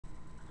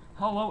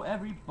Hello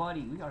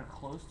everybody, we are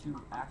close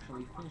to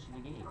actually finishing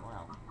the game,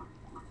 wow.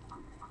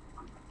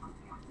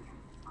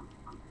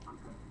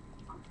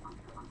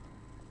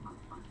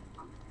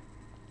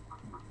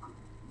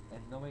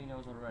 If nobody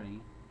knows already,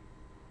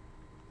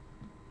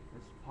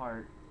 this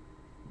part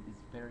is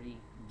very,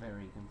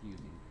 very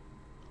confusing.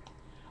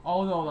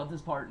 Oh no, not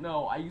this part,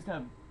 no, I used to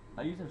have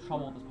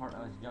trouble with this part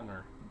when I was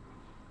younger.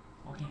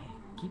 Okay,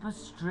 keep us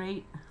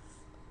straight.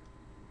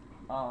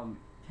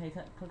 Pay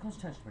close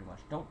attention pretty much.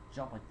 Don't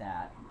jump like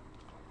that.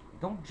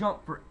 Don't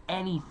jump for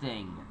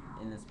anything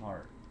in this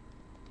part.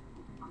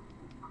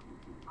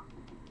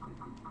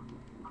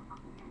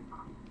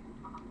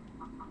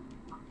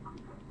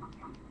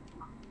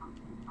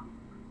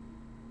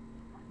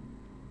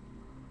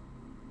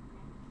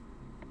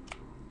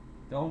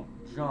 Don't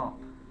jump.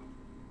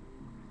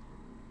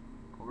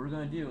 What we're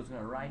gonna do is we're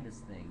gonna ride this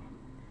thing.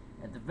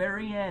 At the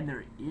very end,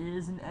 there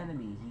is an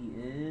enemy. He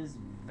is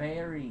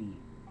very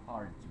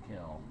hard to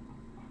kill.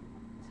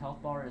 His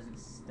health bar is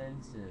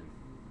extensive.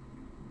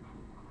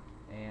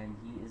 And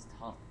he is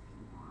tough.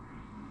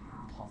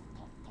 Tough,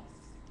 tough, tough.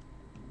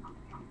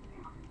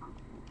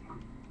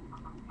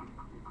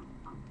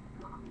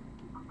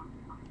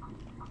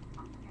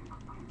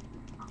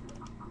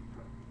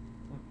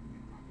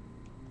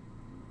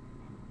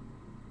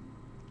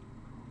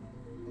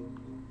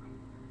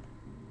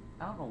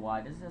 I don't know why,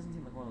 this doesn't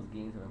seem like one of those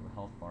games that have a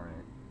health bar in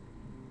it.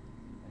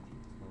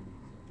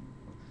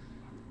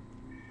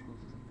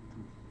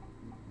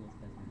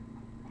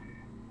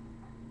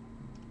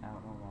 I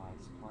don't know why,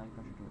 supplying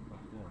pressure to it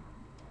looks good.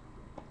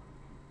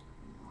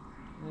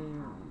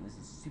 This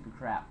is super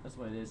crap, that's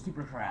what it is,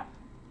 super crap.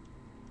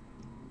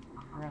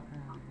 Crap.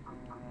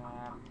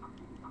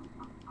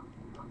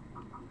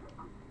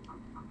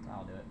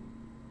 I'll do it.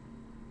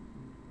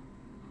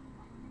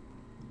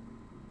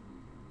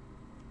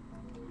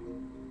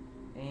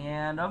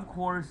 And of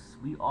course,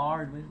 we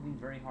are doing something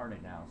very hard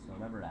right now, so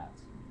remember that.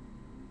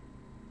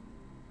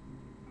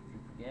 If you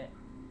forget,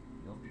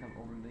 you'll become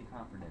overly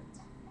confident.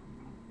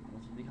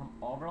 Once you become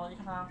overly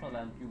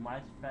confident, you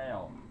might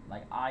fail,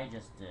 like I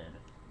just did.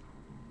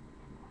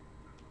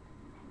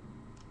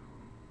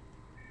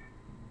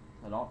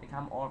 So don't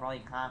become overly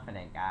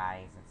confident,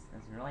 guys.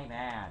 It's really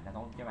bad. Now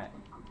don't do it.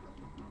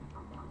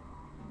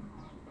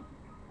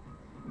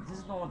 This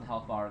is the one with the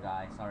health bar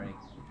guy, sorry.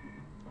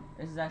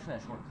 This is actually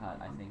a shortcut,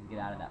 I think, to get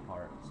out of that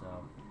part,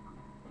 so.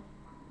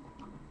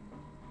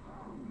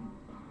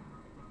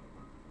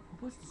 Who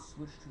puts the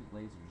switch to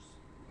lasers?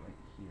 Right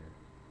here.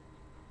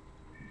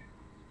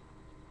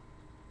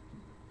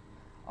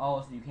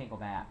 Oh, so you can't go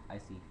back, I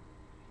see.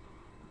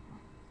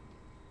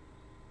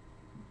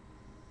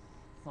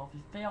 So if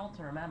you fail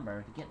to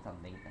remember to get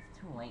something, it's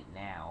too late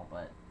now,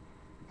 but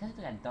because you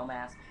took that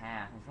dumbass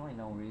path, there's really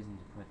no reason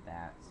to put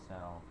that,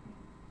 so.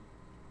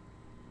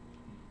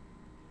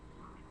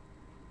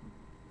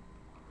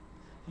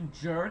 You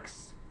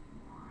jerks!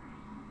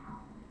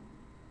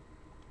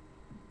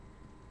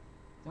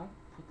 Don't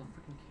put the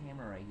freaking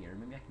camera right here.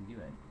 Maybe I can do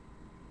it.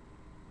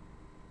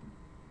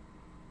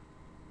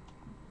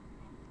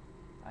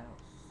 I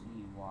don't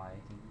see why I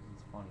think this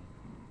is funny.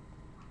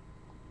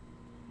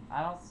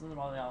 I don't see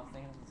why y'all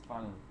think this is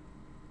funny.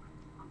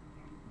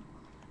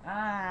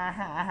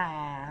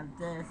 Ah,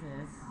 this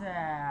is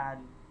sad.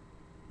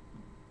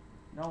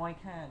 No, I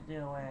can't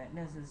do it.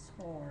 This is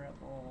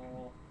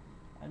horrible.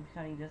 I'm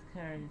cutting this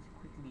carrot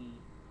quickly.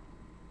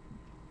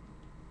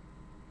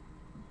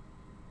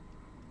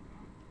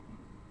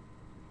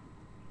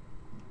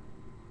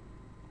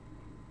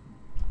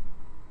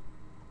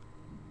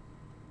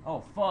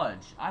 Oh,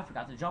 fudge. I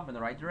forgot to jump in the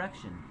right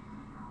direction.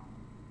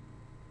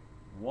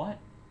 What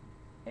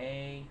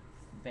a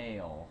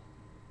fail.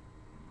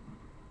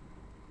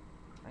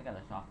 I got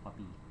a soft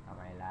puppy on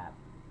my lap.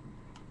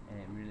 And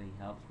it really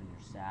helps when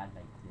you're sad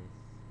like this.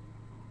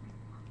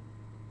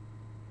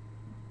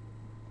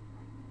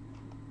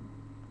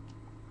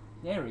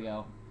 There we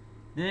go.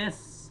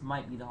 This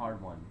might be the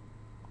hard one.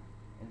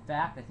 In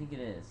fact, I think it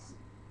is.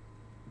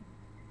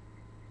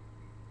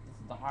 This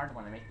is the hard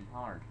one that makes me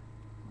hard.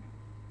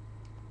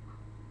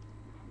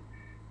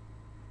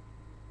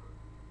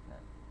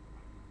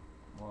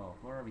 Whoa,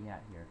 where are we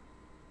at here?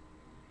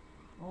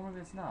 Oh,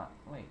 maybe it's not.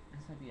 Wait,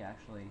 this might be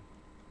actually.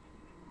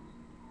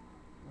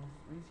 Where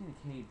do you see the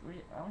cave?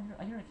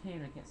 I hear a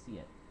cave and I can't see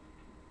it.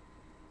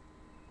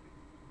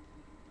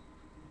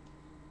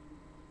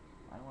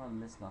 I don't want to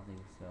miss nothing,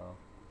 so.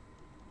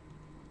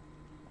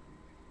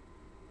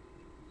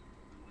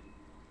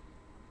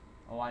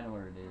 Oh, I know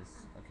where it is.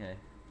 Okay.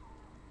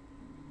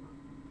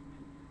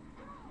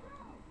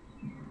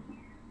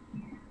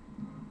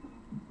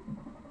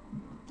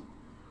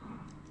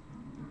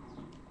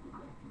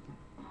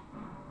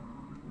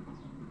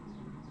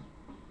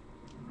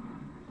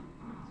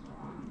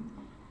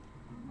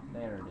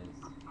 There it is.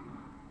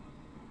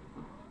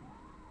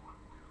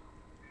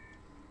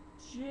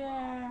 Jerk!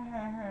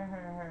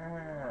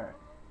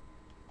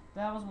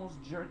 That was the most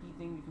jerky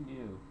thing you can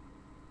do.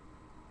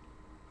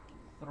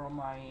 Throw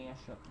my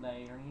ass up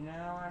there, you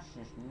know? That's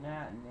just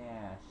not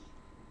nice.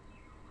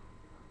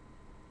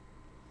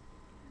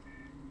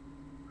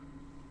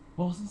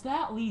 Well, since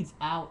that leads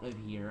out of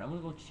here, I'm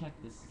gonna go check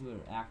this to see what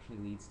it actually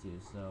leads to,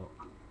 so...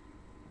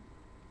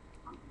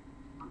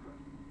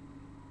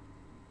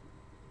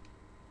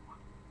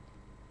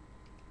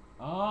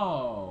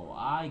 Oh,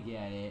 I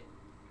get it.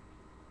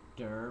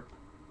 Derp.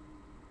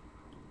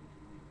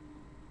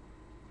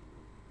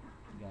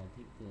 You gotta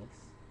take this.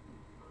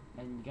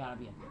 And you gotta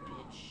be a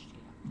bitch to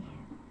get up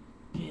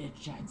there.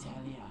 Bitch, I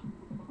tell ya.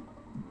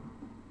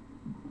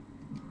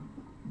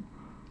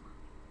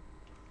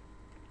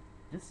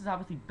 This is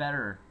obviously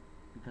better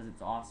because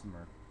it's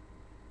awesomer.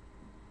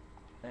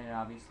 And it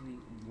obviously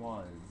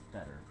was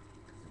better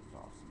because it was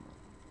awesomer.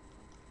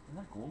 Is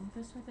that golden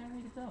fist right there? How do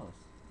you get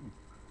those?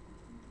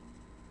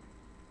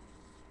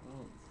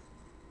 Well,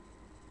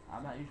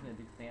 I'm not usually a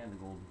big fan of the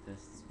golden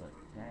fists, but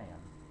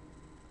damn.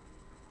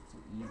 So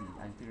easy.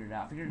 I figured it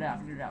out. Figured it out.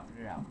 Figured it out.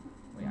 Figured it out.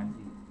 Wait, I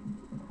see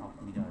how it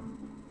can be done.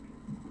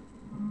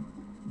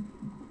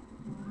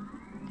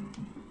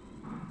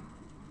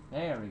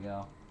 There we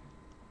go.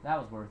 That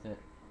was worth it.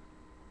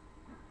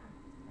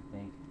 I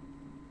think.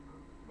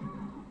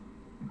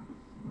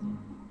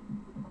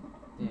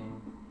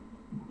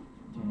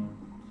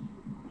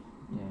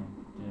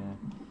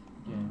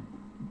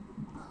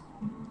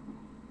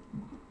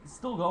 It's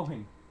still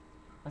going.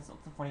 That's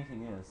what the funny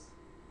thing is.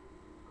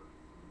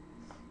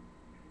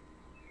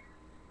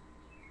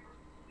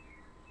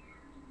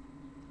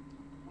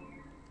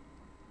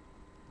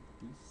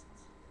 Boost.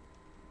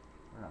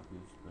 Or not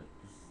boost, but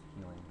just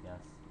healing, I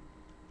guess.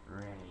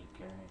 Really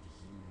good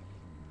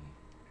healing.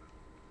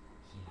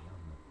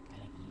 Helium.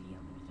 I like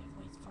helium with their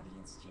voice funny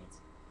and shit.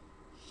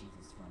 Shit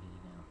is funny,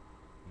 you know.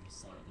 You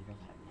just say it, you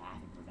kind of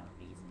laughing for no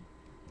reason.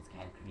 It's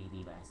kind of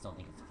creepy, but I still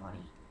think it's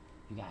funny.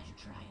 You guys should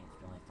try it, it's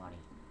really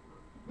funny.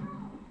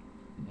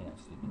 Okay, that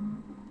was stupid.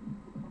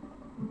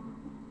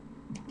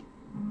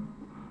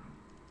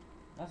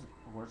 That's the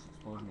worst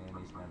explosion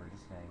animation ever,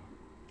 just saying.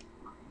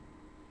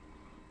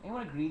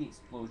 Anyone agree the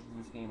explosions in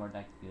this game are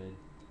that good?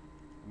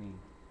 I mean,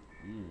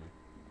 ew.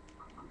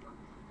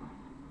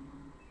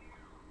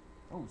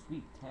 Oh,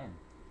 sweet, 10.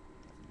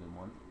 That's a good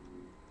one.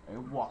 A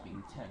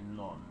whopping 10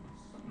 lungs.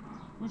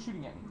 Who's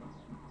shooting at me?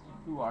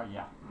 Who are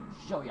ya?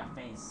 Show your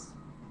face.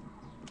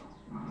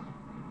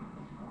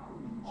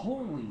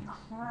 Holy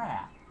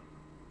crap!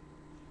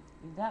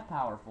 Is that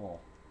powerful?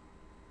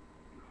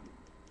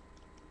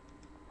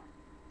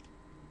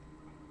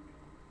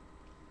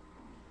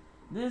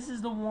 This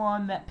is the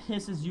one that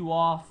pisses you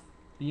off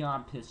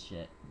beyond piss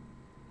shit.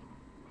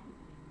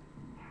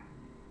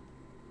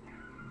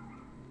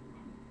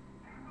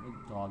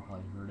 The dog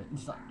probably heard it.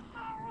 It's like,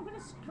 I'm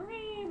gonna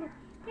scream!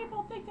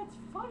 People think it's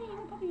funny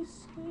when puppies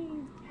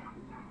scream.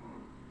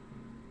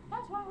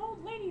 That's why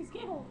old ladies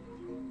giggle.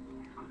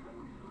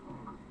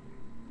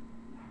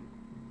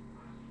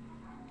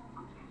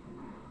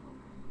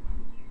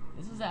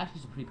 This is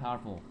actually some pretty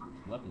powerful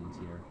weapons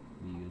here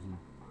to be using.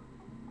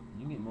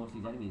 You can get most of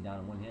these enemies down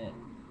in one hit.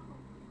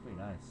 Pretty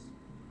nice.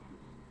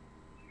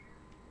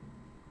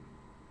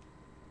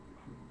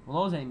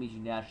 Well, those enemies you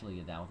naturally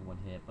get down with one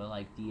hit, but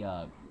like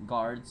the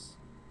guards,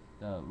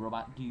 the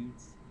robot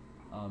dudes,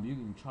 you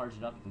can charge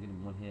it up and get them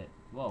in one hit.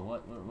 Whoa,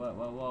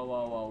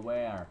 whoa,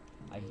 where?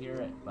 I hear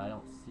it, but I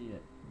don't see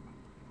it.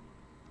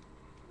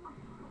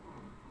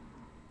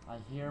 I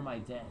hear my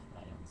death,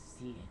 but I don't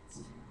see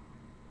it.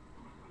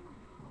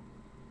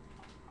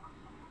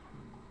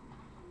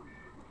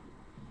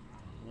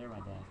 I hear my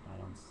death, but I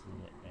don't see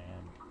it,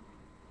 man.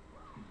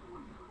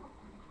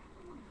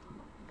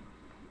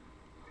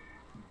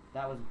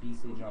 That was a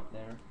beastly jump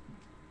there.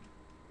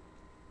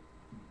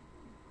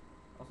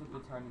 Also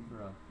good timing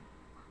for a...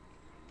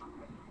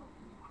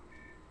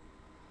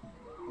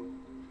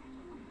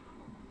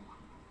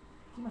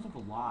 Keep myself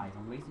alive.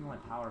 I'm wasting all my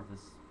power of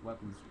this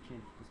weapon to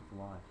keep myself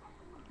alive.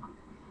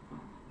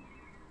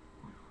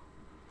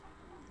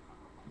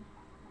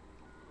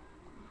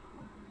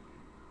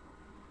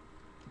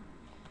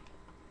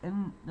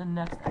 In the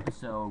next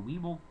episode, we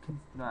will...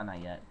 No,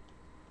 not yet.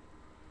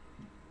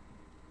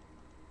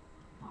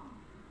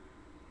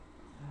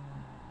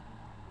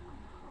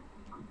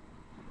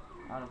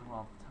 I don't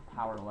have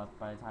power left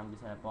by the time we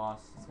get to that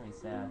boss. It's gonna be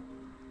sad.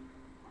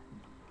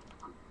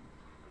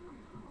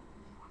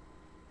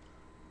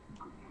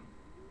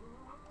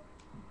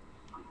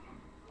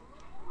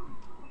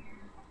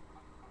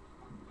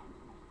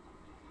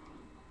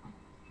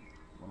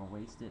 Wanna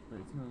waste it, but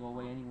it's gonna go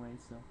away anyway,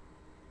 so.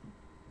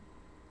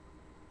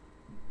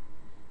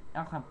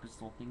 I'll have a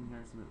pistol thing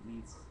here so it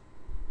leads.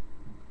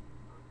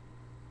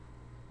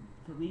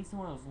 If it leads to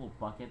one of those little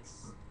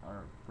buckets,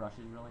 or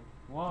brushes really.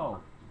 Whoa!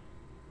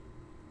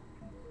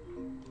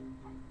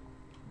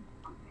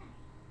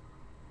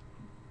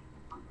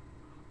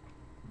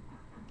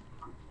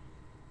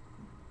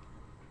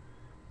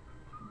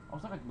 Oh,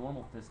 it's like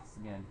normal fists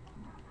again.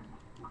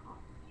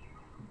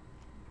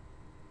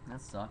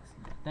 That sucks.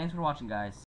 Thanks for watching, guys.